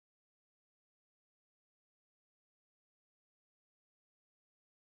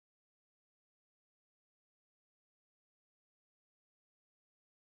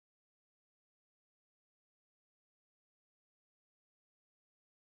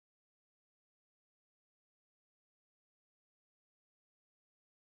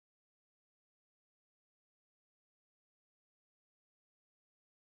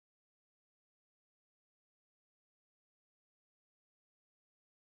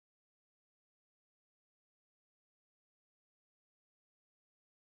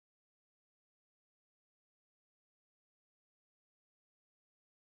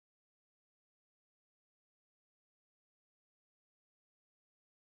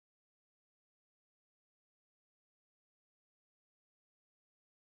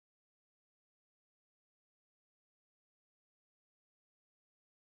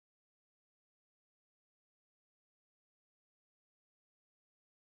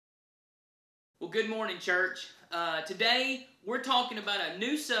Well, good morning, church. Today, we're talking about a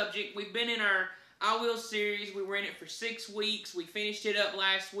new subject. We've been in our I Will series. We were in it for 6 weeks. We finished it up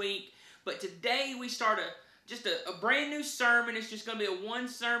last week. But today, we start just a brand new sermon. It's just going to be a one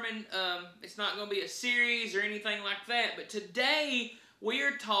sermon. It's not going to be a series or anything like that. But today, we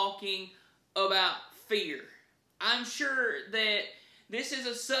are talking about fear. I'm sure that this is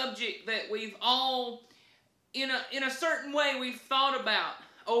a subject that we've all, in a certain way, we've thought about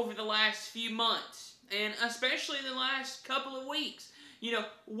over the last few months, and especially the last couple of weeks. You know,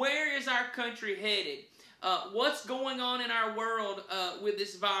 where is our country headed? What's going on in our world with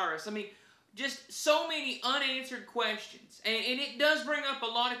this virus? I mean, just so many unanswered questions, and it does bring up a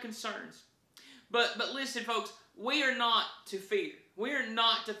lot of concerns. But listen, folks, we are not to fear. We are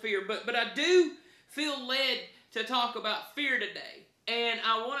not to fear. But I do feel led to talk about fear today, and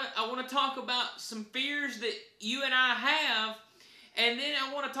I want to talk about some fears that you and I have. And then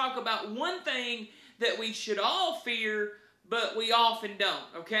I want to talk about one thing that we should all fear, but we often don't,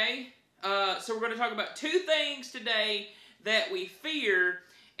 okay? So we're going to talk about 2 things today that we fear,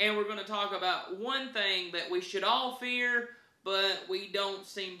 and we're going to talk about one thing that we should all fear, but we don't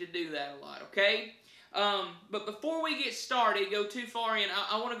seem to do that a lot, okay? But before we get started, go too far in,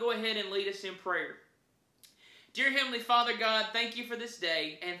 I want to go ahead and lead us in prayer. Dear Heavenly Father God, thank you for this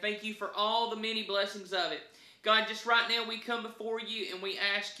day, and thank you for all the many blessings of it. God, just right now we come before you and we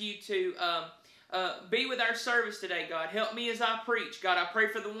ask you to be with our service today, God. Help me as I preach. God, I pray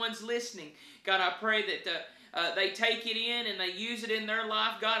for the ones listening. God, I pray that they take it in and they use it in their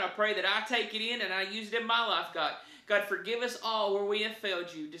life. God, I pray that I take it in and I use it in my life, God. God, forgive us all where we have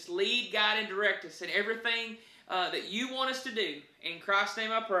failed you. Just lead, guide, and direct us in everything that you want us to do. In Christ's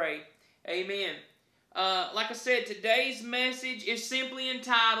name I pray. Amen. Like I said, today's message is simply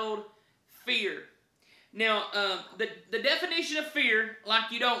entitled Fear. Now, the definition of fear,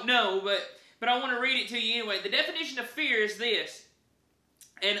 like you don't know, but I want to read it to you anyway. The definition of fear is this: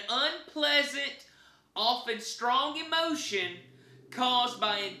 an unpleasant, often strong emotion caused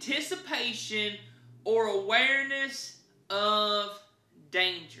by anticipation or awareness of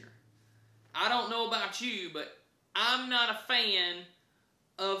danger. I don't know about you, but I'm not a fan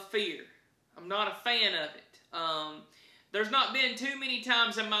of fear. I'm not a fan of it. There's not been too many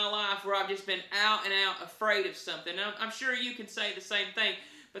times in my life where I've just been out and out afraid of something. I'm sure you can say the same thing,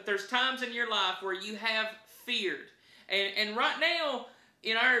 but there's times in your life where you have feared. And right now,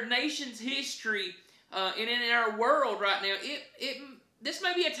 in our nation's history, and in our world right now, this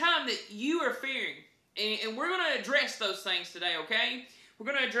may be a time that you are fearing. And we're going to address those things today, okay? We're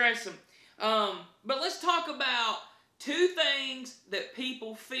going to address them. But let's talk about 2 things that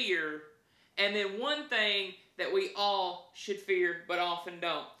people fear, and then one thing that we all should fear but often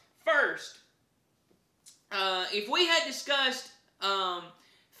don't. First, if we had discussed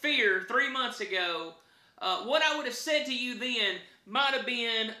fear 3 months ago, what I would have said to you then might have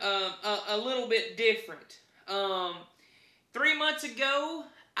been a little bit different. 3 months ago,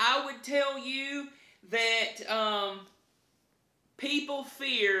 I would tell you that people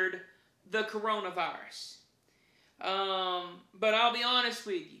feared the coronavirus. But I'll be honest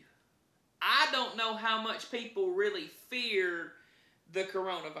with you. I don't know how much people really fear the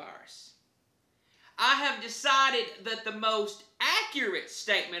coronavirus. I have decided that the most accurate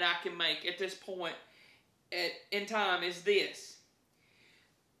statement I can make at this point in time is this: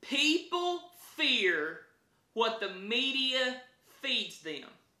 people fear what the media feeds them.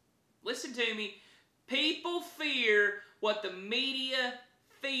 Listen to me. People fear what the media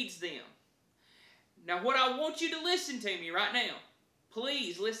feeds them. Now, what I want you to listen to me right now.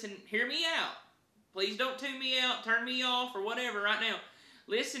 Please listen, hear me out. Please don't tune me out, turn me off, or whatever right now.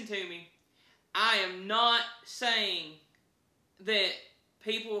 Listen to me. I am not saying that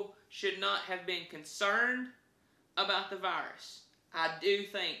people should not have been concerned about the virus. I do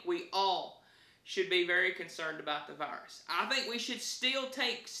think we all should be very concerned about the virus. I think we should still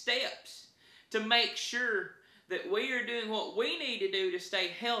take steps to make sure that we are doing what we need to do to stay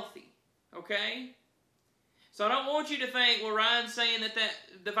healthy. Okay? So I don't want you to think, well, Ryan's saying that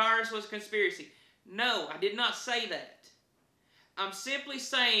the virus was a conspiracy. No, I did not say that. I'm simply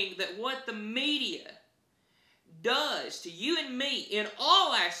saying that what the media does to you and me in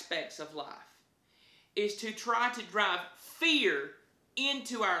all aspects of life is to try to drive fear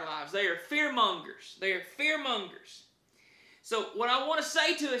into our lives. They are fear mongers. They are fear mongers. So what I want to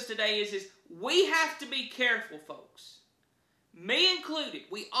say to us today is we have to be careful, folks. Me included.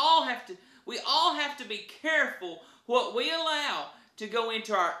 We all have to be careful what we allow to go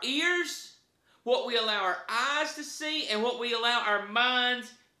into our ears, what we allow our eyes to see, and what we allow our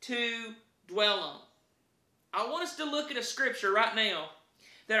minds to dwell on. I want us to look at a scripture right now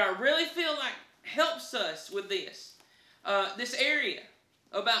that I really feel like helps us with this area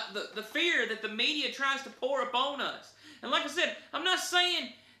about the fear that the media tries to pour upon us. And like I said, I'm not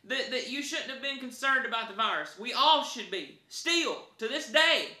saying that you shouldn't have been concerned about the virus. We all should be. Still, to this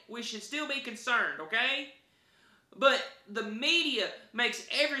day, we should still be concerned, okay? But the media makes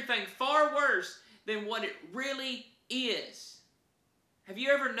everything far worse than what it really is. Have you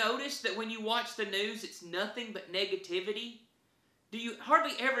ever noticed that when you watch the news, it's nothing but negativity?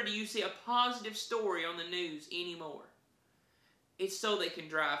 Hardly ever do you see a positive story on the news anymore. It's so they can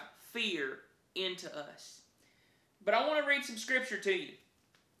drive fear into us. But I want to read some scripture to you.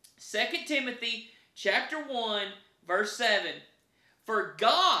 2 Timothy chapter 1, verse 7. For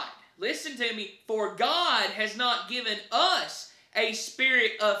God, listen to me, for God has not given us a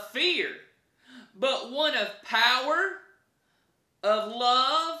spirit of fear, but one of power, of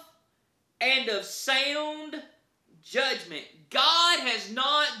love, and of sound judgment. God has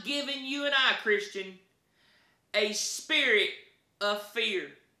not given you and I, Christian, a spirit of fear.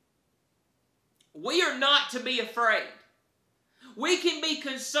 We are not to be afraid. We can be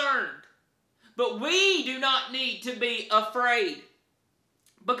concerned, but we do not need to be afraid.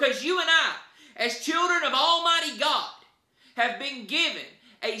 Because you and I, as children of Almighty God, have been given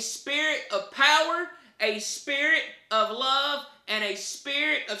a spirit of power, a spirit of love, and a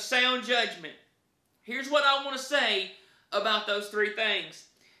spirit of sound judgment. Here's what I want to say about those three things.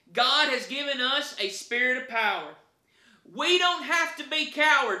 God has given us a spirit of power. We don't have to be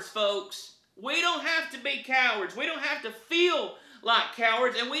cowards, folks. We don't have to be cowards. We don't have to feel like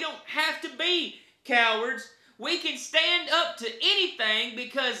cowards, and we don't have to be cowards. We can stand up to anything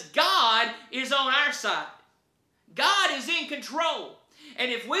because God is on our side. God is in control.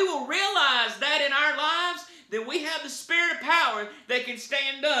 And if we will realize that in our lives, then we have the spirit of power that can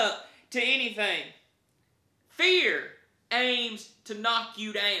stand up to anything. Fear aims to knock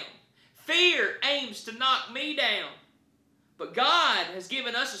you down. Fear aims to knock me down. But God has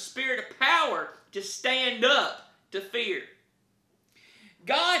given us a spirit of power to stand up to fear.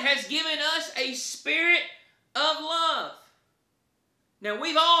 God has given us a spirit of love. Now,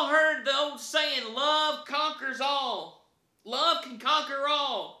 we've all heard the old saying, love conquers all. Love can conquer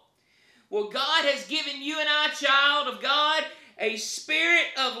all. Well, God has given you and I, child of God, a spirit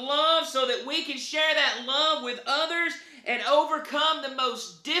of love so that we can share that love with others and overcome the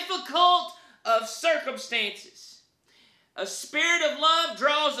most difficult of circumstances. A spirit of love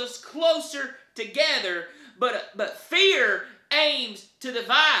draws us closer together, but fear aims to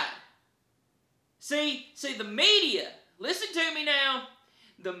divide. See, the media, listen to me now,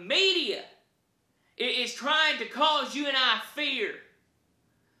 the media is trying to cause you and I fear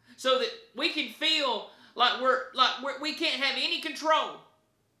so that we can feel like we can't have any control.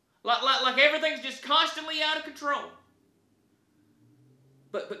 Like everything's just constantly out of control.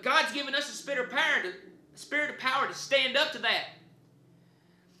 But God's given us a spirit of power to stand up to that.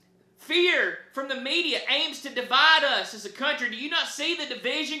 Fear from the media aims to divide us as a country. Do you not see the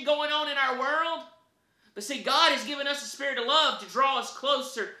division going on in our world? But see, God has given us a spirit of love to draw us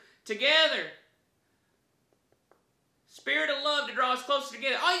closer together. Spirit of love to draw us closer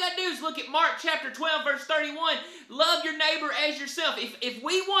together. All you got to do is look at Mark chapter 12, verse 31. Love your neighbor as yourself. If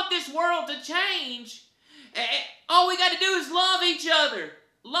we want this world to change, all we got to do is love each other.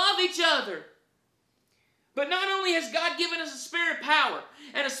 Love each other. But not only has God given us a spirit of power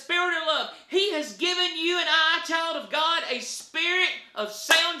and a spirit of love, He has given you and I, child of God, a spirit of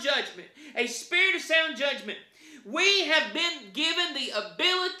sound judgment. A spirit of sound judgment. We have been given the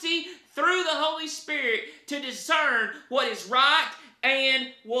ability through the Holy Spirit to discern what is right and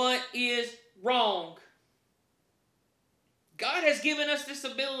what is wrong. God has given us this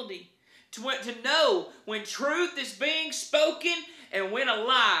ability to know when truth is being spoken and when a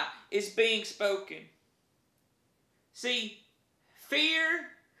lie is being spoken. See, fear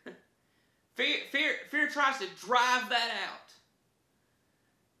tries to drive that out.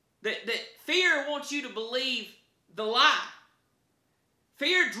 That fear wants you to believe the lie.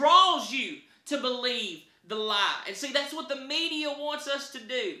 Fear draws you to believe the lie. And see, that's what the media wants us to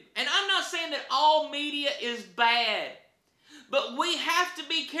do. And I'm not saying that all media is bad. But we have to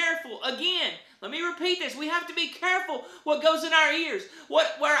be careful. Again, let me repeat this. We have to be careful what goes in our ears,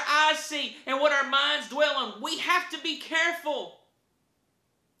 what our eyes see, and what our minds dwell on. We have to be careful.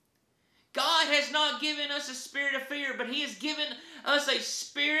 God has not given us a spirit of fear, but He has given us a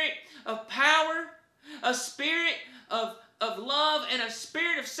spirit of power, a spirit of love, and a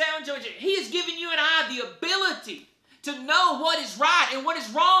spirit of sound judgment. He has given you and I the ability to know what is right and what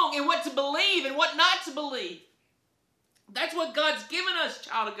is wrong and what to believe and what not to believe. That's what God's given us,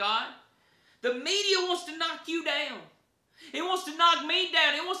 child of God. The media wants to knock you down. It wants to knock me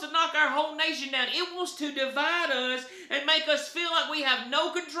down. It wants to knock knock our whole nation down. It wants to divide us and make us feel like we have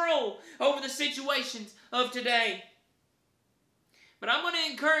no control over the situations of today. But I'm going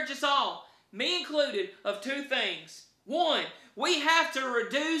to encourage us all, me included, of two things. One, we have to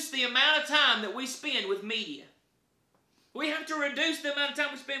reduce the amount of time that we spend with media. We have to reduce the amount of time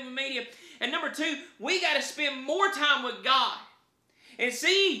we spend with media. And number two, we got to spend more time with God. And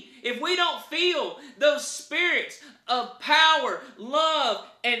see if we don't feel those spirits of power, love,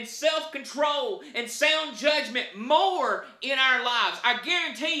 and self-control and sound judgment more in our lives. I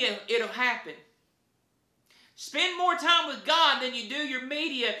guarantee you it'll happen. Spend more time with God than you do your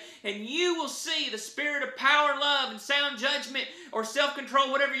media, and you will see the spirit of power, love, and sound judgment or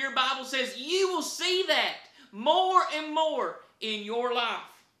self-control, whatever your Bible says. You will see that more and more in your life.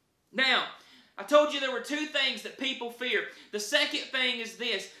 Now, I told you there were two things that people fear. The second thing is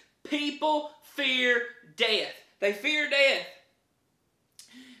this. People fear death. They fear death.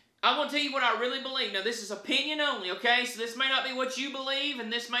 I want to tell you what I really believe. Now, this is opinion only, okay? So this may not be what you believe,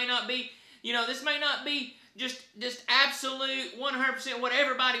 and this may not be, this may not be just absolute 100% what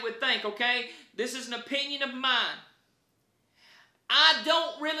everybody would think, okay? This is an opinion of mine. I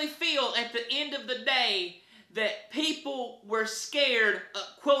don't really feel at the end of the day that people were scared,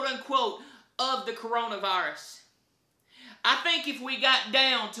 quote unquote, of the coronavirus. I think if we got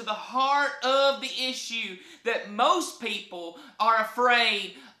down to the heart of the issue, that most people are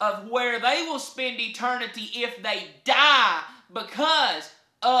afraid of where they will spend eternity if they die because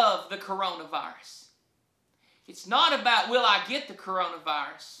of the coronavirus. It's not about, will I get the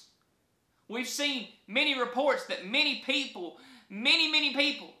coronavirus? We've seen many reports that many people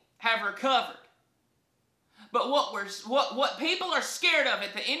have recovered. But what people are scared of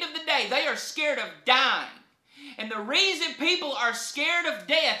at the end of the day, they are scared of dying. And the reason people are scared of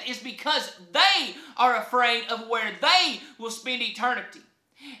death is because they are afraid of where they will spend eternity.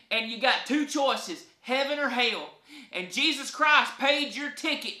 And you got two choices, heaven or hell. And Jesus Christ paid your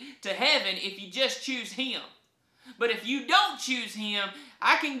ticket to heaven if you just choose Him. But if you don't choose Him,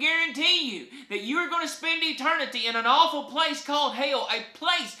 I can guarantee you that you are going to spend eternity in an awful place called hell, a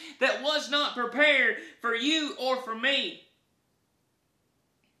place that was not prepared for you or for me.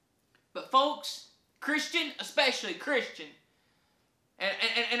 But folks, Christian, especially Christian,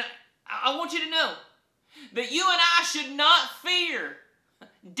 and I want you to know that you and I should not fear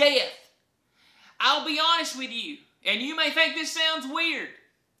death. I'll be honest with you, and you may think this sounds weird,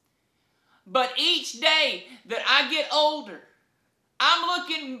 but each day that I get older, I'm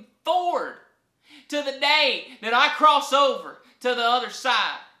looking forward to the day that I cross over to the other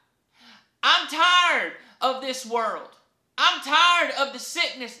side. I'm tired of this world. I'm tired of the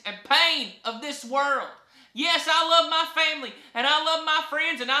sickness and pain of this world. Yes, I love my family, and I love my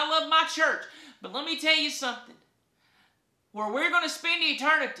friends, and I love my church. But let me tell you something. Where we're going to spend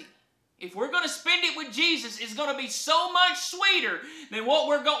eternity, if we're going to spend it with Jesus, it's going to be so much sweeter than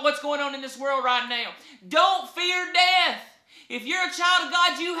what's going on in this world right now. Don't fear death. If you're a child of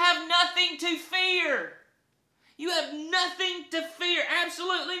God, you have nothing to fear. You have nothing to fear.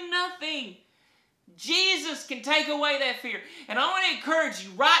 Absolutely nothing. Jesus can take away that fear. And I want to encourage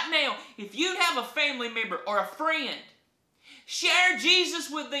you right now, if you have a family member or a friend, share Jesus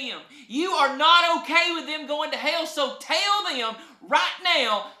with them. You are not okay with them going to hell, so tell them right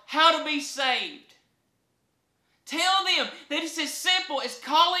now how to be saved. Tell them that it's as simple as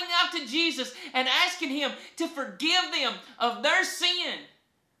calling out to Jesus and asking Him to forgive them of their sin.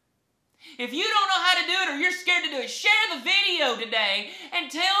 If you don't know how to do it or you're scared to do it, share the video today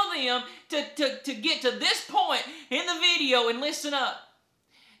and tell them to get to this point in the video and listen up.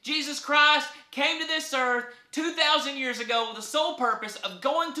 Jesus Christ came to this earth 2,000 years ago with the sole purpose of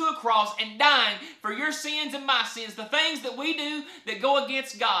going to a cross and dying for your sins and my sins, the things that we do that go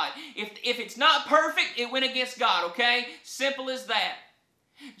against God. If it's not perfect, it went against God, okay? Simple as that.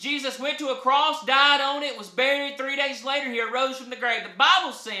 Jesus went to a cross, died on it, was buried. 3 days later, He arose from the grave. The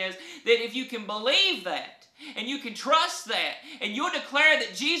Bible says that if you can believe that, and you can trust that, and you'll declare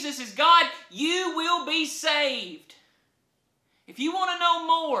that Jesus is God, you will be saved. If you want to know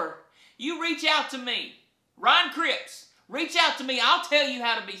more, you reach out to me. Ryan Cripps, reach out to me. I'll tell you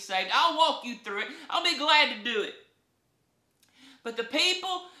how to be saved. I'll walk you through it. I'll be glad to do it. But the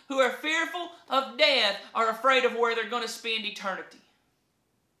people who are fearful of death are afraid of where they're going to spend eternity.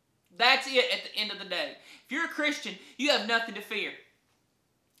 That's it at the end of the day. If you're a Christian, you have nothing to fear.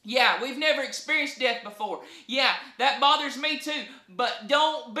 Yeah, we've never experienced death before. Yeah, that bothers me too. But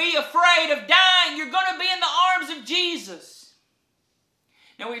don't be afraid of dying. You're going to be in the arms of Jesus.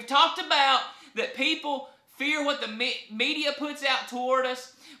 Now, we've talked about that people fear what the media puts out toward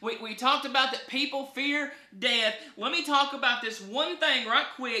us. We talked about that people fear death. Let me talk about this one thing right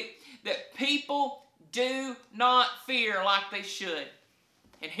quick that people do not fear like they should.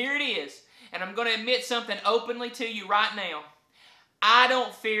 And here it is. And I'm going to admit something openly to you right now. I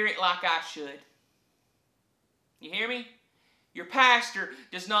don't fear it like I should. You hear me? Your pastor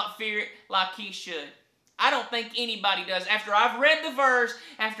does not fear it like he should. I don't think anybody does. After I've read the verse,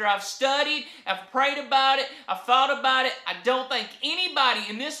 after I've studied, I've prayed about it, I've thought about it, I don't think anybody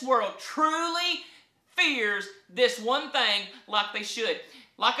in this world truly fears this one thing like they should.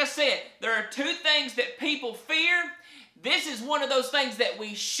 Like I said, there are two things that people fear. This is one of those things that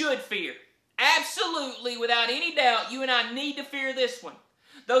we should fear. Absolutely, without any doubt, you and I need to fear this one.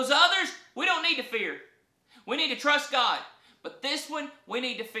 Those others, we don't need to fear. We need to trust God. But this one, we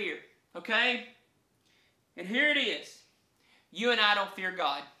need to fear. Okay? And here it is. You and I don't fear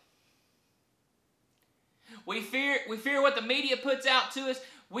God. We fear what the media puts out to us.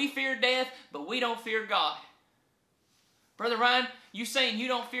 We fear death, but we don't fear God. Brother Ryan, you saying you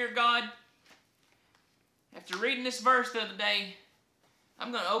don't fear God? After reading this verse the other day,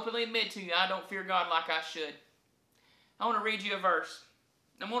 I'm going to openly admit to you I don't fear God like I should. I want to read you a verse.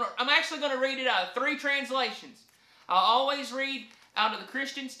 I'm actually going to read it out of 3 translations. I'll always read out of the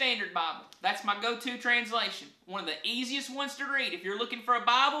Christian Standard Bible. That's my go-to translation. One of the easiest ones to read. If you're looking for a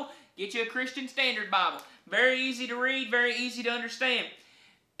Bible, get you a Christian Standard Bible. Very easy to read, very easy to understand.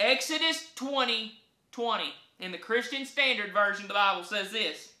 Exodus 20:20 in the Christian Standard Version of the Bible says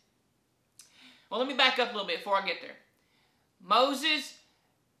this. Well, let me back up a little bit before I get there. Moses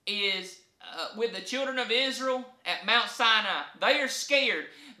is with the children of Israel at Mount Sinai. They are scared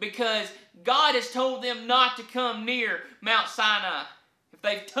because God has told them not to come near Mount Sinai. If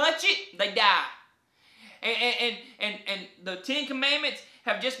they touch it, they die. And the 10 Commandments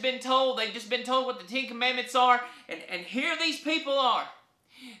have just been told. They've just been told what the 10 Commandments are. And here these people are.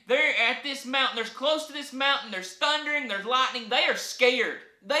 They're at this mountain. They're close to this mountain. There's thundering. There's lightning. They are scared.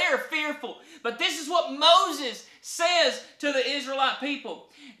 They are fearful. But this is what Moses says to the Israelite people.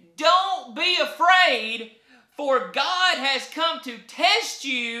 Don't be afraid, for God has come to test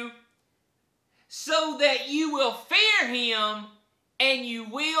you so that you will fear Him and you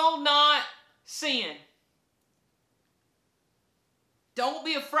will not sin. Don't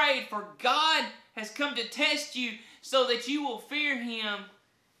be afraid, for God has come to test you so that you will fear Him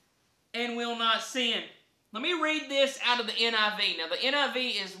and will not sin. Let me read this out of the NIV. Now, the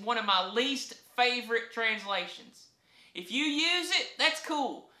NIV is one of my least favorite translations. If you use it, that's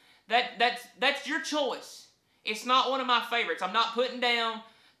cool. That's your choice. It's not one of my favorites. I'm not putting down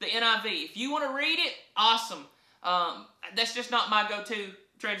the NIV. If you want to read it, awesome. That's just not my go-to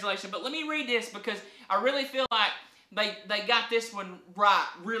translation. But let me read this because I really feel like they got this one right,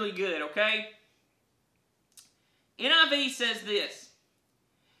 really good, okay? NIV says this.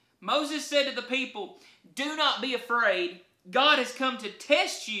 Moses said to the people, "Do not be afraid. God has come to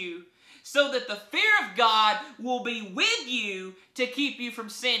test you so that the fear of God will be with you to keep you from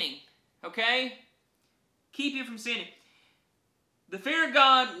sinning." Okay? Keep you from sinning. The fear of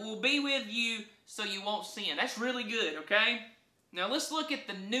God will be with you so you won't sin. That's really good, okay? Now let's look at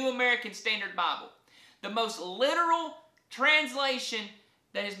the New American Standard Bible. The most literal translation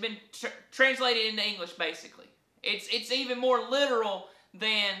that has been translated into English, basically. It's even more literal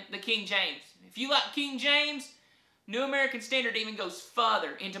than the King James. If you like King James, New American Standard even goes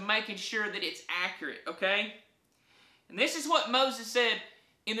further into making sure that it's accurate, okay? And this is what Moses said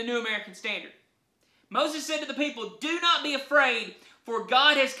in the New American Standard. Moses said to the people, "Do not be afraid, for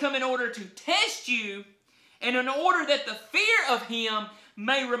God has come in order to test you, and in order that the fear of Him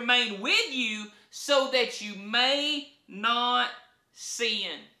may remain with you, so that you may not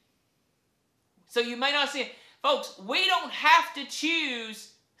sin." So you may not sin. Folks, we don't have to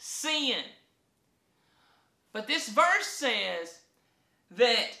choose sin. But this verse says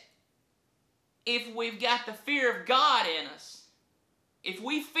that if we've got the fear of God in us, if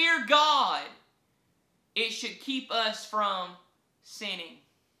we fear God, it should keep us from sinning.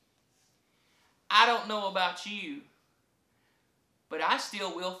 I don't know about you, but I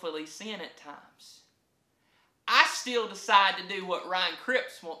still willfully sin at times. I still decide to do what Ryan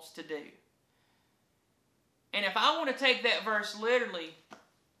Cripps wants to do. And if I want to take that verse literally,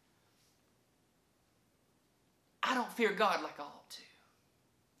 I don't fear God like I ought to.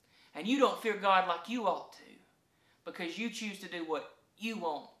 And you don't fear God like you ought to. Because you choose to do what you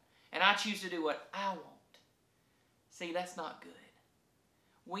want. And I choose to do what I want. See, that's not good.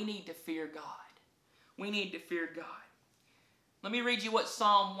 We need to fear God. We need to fear God. Let me read you what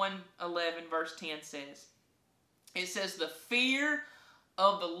Psalm 111 verse 10 says. It says, "The fear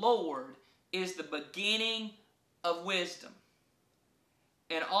of the Lord is the beginning of wisdom.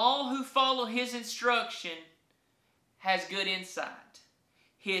 And all who follow His instruction has good insight.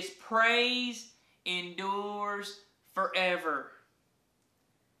 His praise endures forever.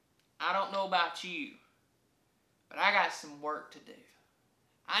 I don't know about you, but I got some work to do.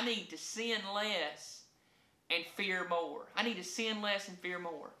 I need to sin less and fear more. I need to sin less and fear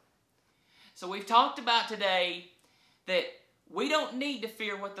more. So we've talked about today that we don't need to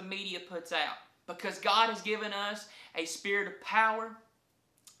fear what the media puts out, because God has given us a spirit of power,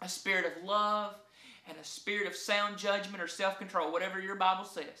 a spirit of love, and a spirit of sound judgment or self-control, whatever your Bible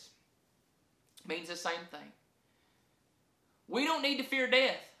says. It means the same thing. We don't need to fear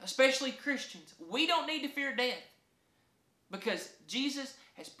death, especially Christians. We don't need to fear death because Jesus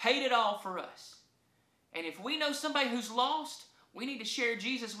has paid it all for us. And if we know somebody who's lost, we need to share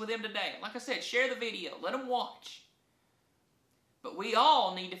Jesus with them today. Like I said, share the video. Let them watch. But we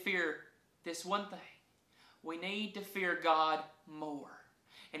all need to fear this one thing. We need to fear God more.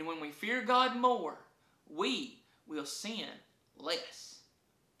 And when we fear God more, we will sin less.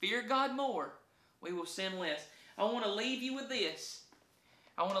 Fear God more, we will sin less. I want to leave you with this.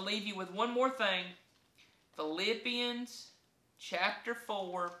 I want to leave you with one more thing. Philippians chapter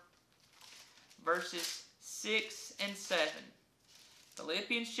 4, verses 6 and 7.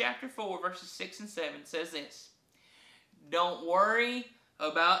 Philippians chapter 4, verses 6 and 7 says this. Don't worry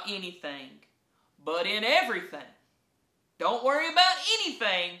about anything, but in everything. Don't worry about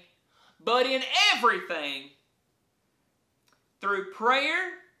anything, but in everything, through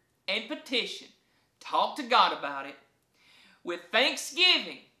prayer and petition, talk to God about it. With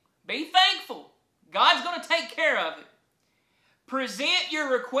thanksgiving, be thankful. God's going to take care of it. Present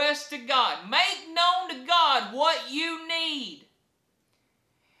your request to God. Make known to God what you need.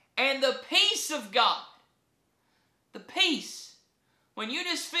 And the peace of God, the peace, when you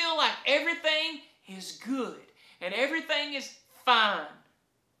just feel like everything is good and everything is fine,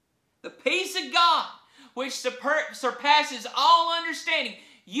 the peace of God, which surpasses all understanding.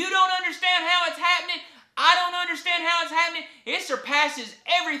 You don't understand how it's happening. I don't understand how it's happening. It surpasses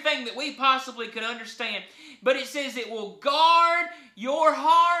everything that we possibly could understand. But it says it will guard your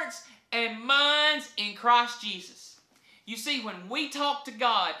hearts and minds in Christ Jesus. You see, when we talk to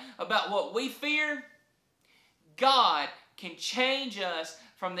God about what we fear, God can change us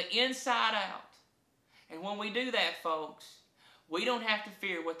from the inside out. And when we do that, folks, we don't have to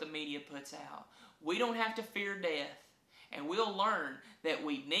fear what the media puts out. We don't have to fear death. And we'll learn that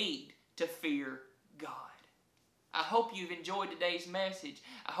we need to fear God. I hope you've enjoyed today's message.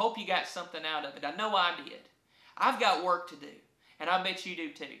 I hope you got something out of it. I know I did. I've got work to do, and I bet you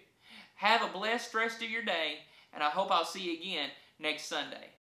do too. Have a blessed rest of your day, and I hope I'll see you again next Sunday.